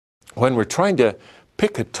when we're trying to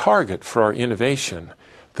pick a target for our innovation,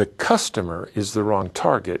 the customer is the wrong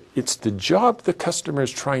target. It's the job the customer is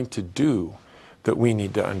trying to do that we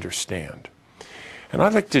need to understand. And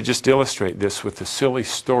I'd like to just illustrate this with a silly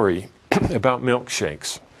story about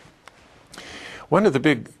milkshakes. One of the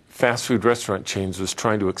big fast food restaurant chains was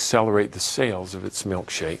trying to accelerate the sales of its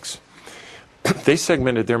milkshakes. They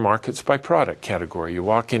segmented their markets by product category. You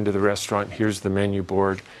walk into the restaurant, here's the menu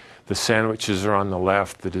board. The sandwiches are on the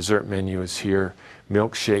left, the dessert menu is here.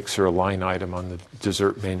 Milkshakes are a line item on the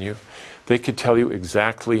dessert menu. They could tell you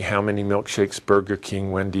exactly how many milkshakes Burger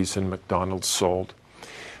King, Wendy's, and McDonald's sold.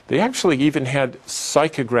 They actually even had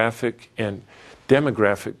psychographic and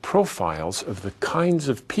demographic profiles of the kinds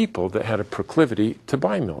of people that had a proclivity to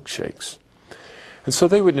buy milkshakes. And so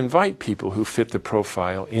they would invite people who fit the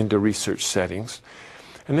profile into research settings,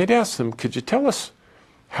 and they'd ask them, could you tell us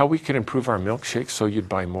how we could improve our milkshakes so you'd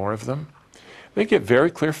buy more of them? They get very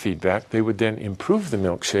clear feedback. They would then improve the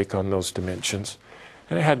milkshake on those dimensions,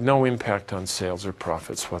 and it had no impact on sales or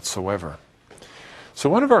profits whatsoever. So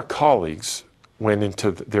one of our colleagues went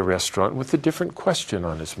into their restaurant with a different question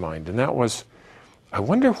on his mind, and that was, I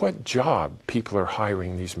wonder what job people are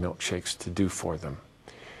hiring these milkshakes to do for them.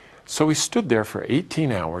 So he stood there for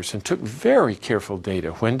 18 hours and took very careful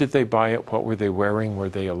data. When did they buy it? What were they wearing? Were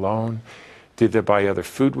they alone? Did they buy other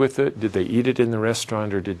food with it? Did they eat it in the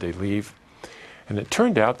restaurant or did they leave? And it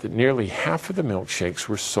turned out that nearly half of the milkshakes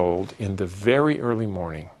were sold in the very early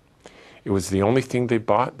morning. It was the only thing they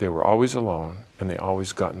bought. They were always alone, and they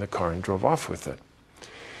always got in the car and drove off with it.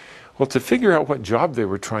 Well, to figure out what job they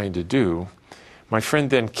were trying to do, my friend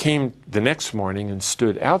then came the next morning and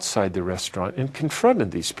stood outside the restaurant and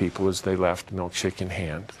confronted these people as they left, milkshake in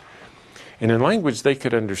hand. And in language they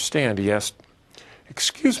could understand, he asked,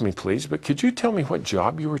 excuse me, please, but could you tell me what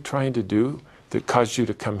job you were trying to do that caused you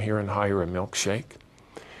to come here and hire a milkshake?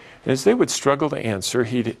 And as they would struggle to answer,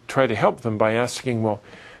 he'd try to help them by asking, well,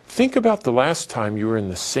 think about the last time you were in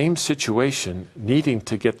the same situation, needing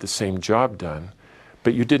to get the same job done,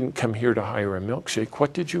 but you didn't come here to hire a milkshake.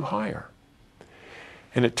 What did you hire?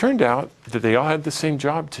 And it turned out that they all had the same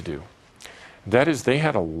job to do. That is, they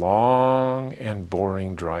had a long and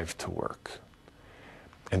boring drive to work.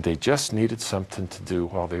 And they just needed something to do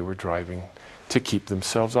while they were driving to keep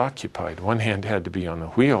themselves occupied. One hand had to be on the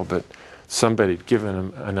wheel, but somebody had given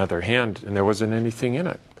them another hand and there wasn't anything in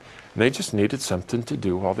it. And they just needed something to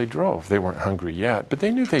do while they drove. They weren't hungry yet, but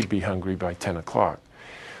they knew they'd be hungry by 10 o'clock.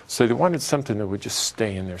 So they wanted something that would just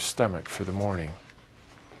stay in their stomach for the morning.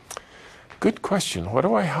 Good question. What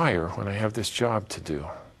do I hire when I have this job to do?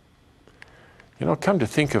 You know, come to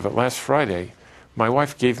think of it, last Friday, my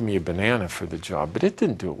wife gave me a banana for the job, but it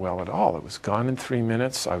didn't do it well at all. It was gone in 3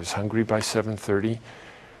 minutes. I was hungry by 7:30.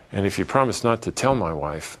 And if you promise not to tell my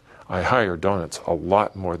wife, I hire donuts a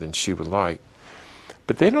lot more than she would like.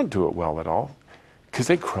 But they don't do it well at all because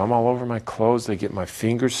they crumb all over my clothes. They get my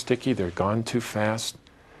fingers sticky. They're gone too fast.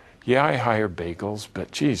 Yeah, I hire bagels,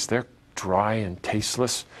 but geez, they're dry and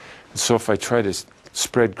tasteless. And so if I try to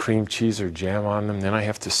spread cream cheese or jam on them, then I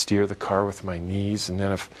have to steer the car with my knees. And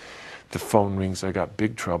then if the phone rings, I got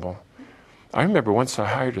big trouble. I remember once I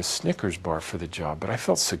hired a Snickers bar for the job, but I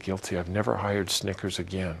felt so guilty. I've never hired Snickers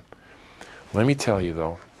again. Let me tell you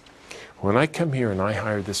though, when I come here and I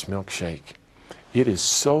hire this milkshake, it is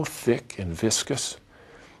so thick and viscous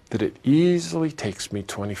that it easily takes me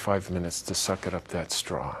 25 minutes to suck it up that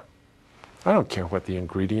straw. I don't care what the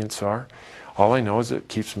ingredients are. All I know is it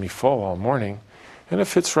keeps me full all morning, and it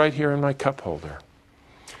fits right here in my cup holder.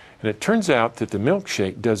 And it turns out that the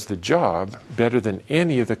milkshake does the job better than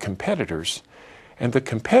any of the competitors. And the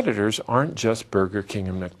competitors aren't just Burger King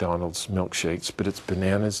and McDonald's milkshakes, but it's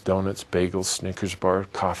bananas, donuts, bagels, Snickers bar,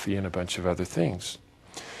 coffee, and a bunch of other things.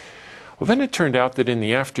 Well, then it turned out that in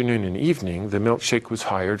the afternoon and evening, the milkshake was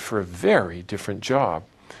hired for a very different job,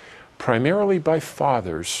 primarily by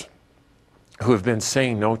fathers who have been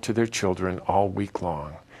saying no to their children all week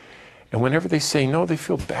long. And whenever they say no, they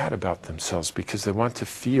feel bad about themselves because they want to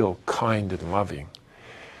feel kind and loving.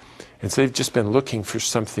 And so they've just been looking for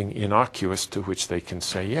something innocuous to which they can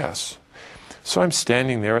say yes. So I'm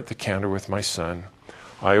standing there at the counter with my son.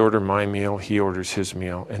 I order my meal, he orders his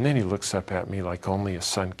meal, and then he looks up at me like only a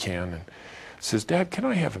son can and says, "Dad, can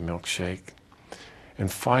I have a milkshake?"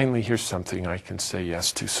 And finally, here's something I can say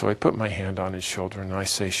yes to. So I put my hand on his shoulder and I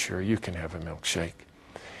say, "Sure, you can have a milkshake."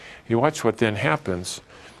 You watch what then happens.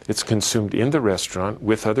 It's consumed in the restaurant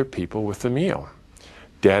with other people with the meal.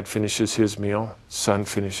 Dad finishes his meal, son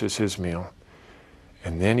finishes his meal,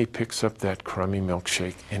 and then he picks up that crummy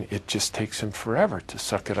milkshake and it just takes him forever to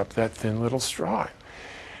suck it up that thin little straw.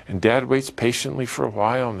 And Dad waits patiently for a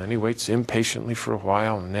while, and then he waits impatiently for a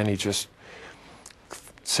while, and then he just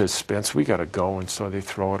says, Spence, we got to go, and so they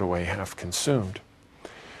throw it away half consumed.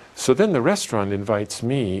 So then the restaurant invites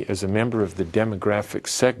me as a member of the demographic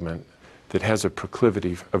segment that has a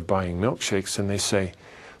proclivity of buying milkshakes, and they say,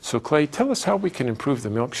 so Clay, tell us how we can improve the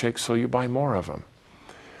milkshakes so you buy more of them.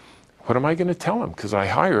 What am I going to tell them? Because I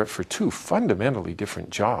hire it for two fundamentally different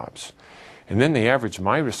jobs. And then they average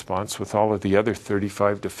my response with all of the other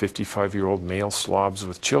 35 to 55-year-old male slobs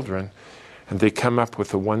with children, and they come up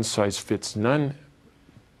with a one-size-fits-none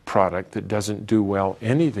product that doesn't do well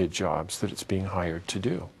any of the jobs that it's being hired to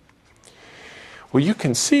do. Well, you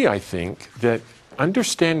can see, I think, that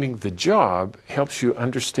understanding the job helps you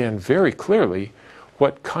understand very clearly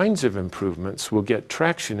what kinds of improvements will get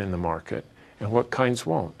traction in the market and what kinds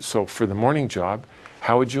won't. So for the morning job,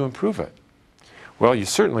 how would you improve it? Well, you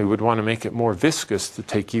certainly would want to make it more viscous to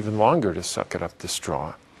take even longer to suck it up the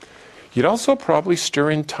straw. You'd also probably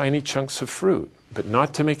stir in tiny chunks of fruit, but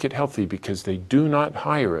not to make it healthy because they do not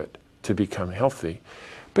hire it to become healthy,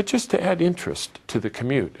 but just to add interest to the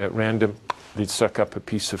commute. At random, they'd suck up a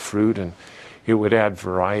piece of fruit and it would add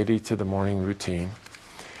variety to the morning routine.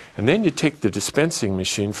 And then you take the dispensing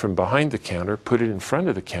machine from behind the counter, put it in front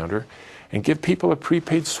of the counter, and give people a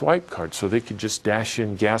prepaid swipe card so they could just dash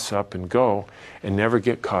in, gas up, and go, and never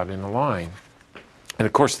get caught in a line. And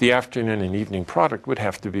of course, the afternoon and evening product would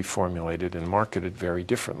have to be formulated and marketed very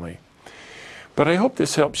differently. But I hope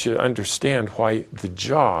this helps you understand why the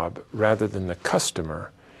job, rather than the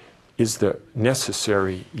customer, is the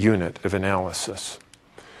necessary unit of analysis.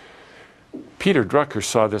 Peter Drucker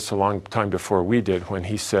saw this a long time before we did when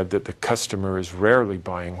he said that the customer is rarely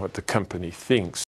buying what the company thinks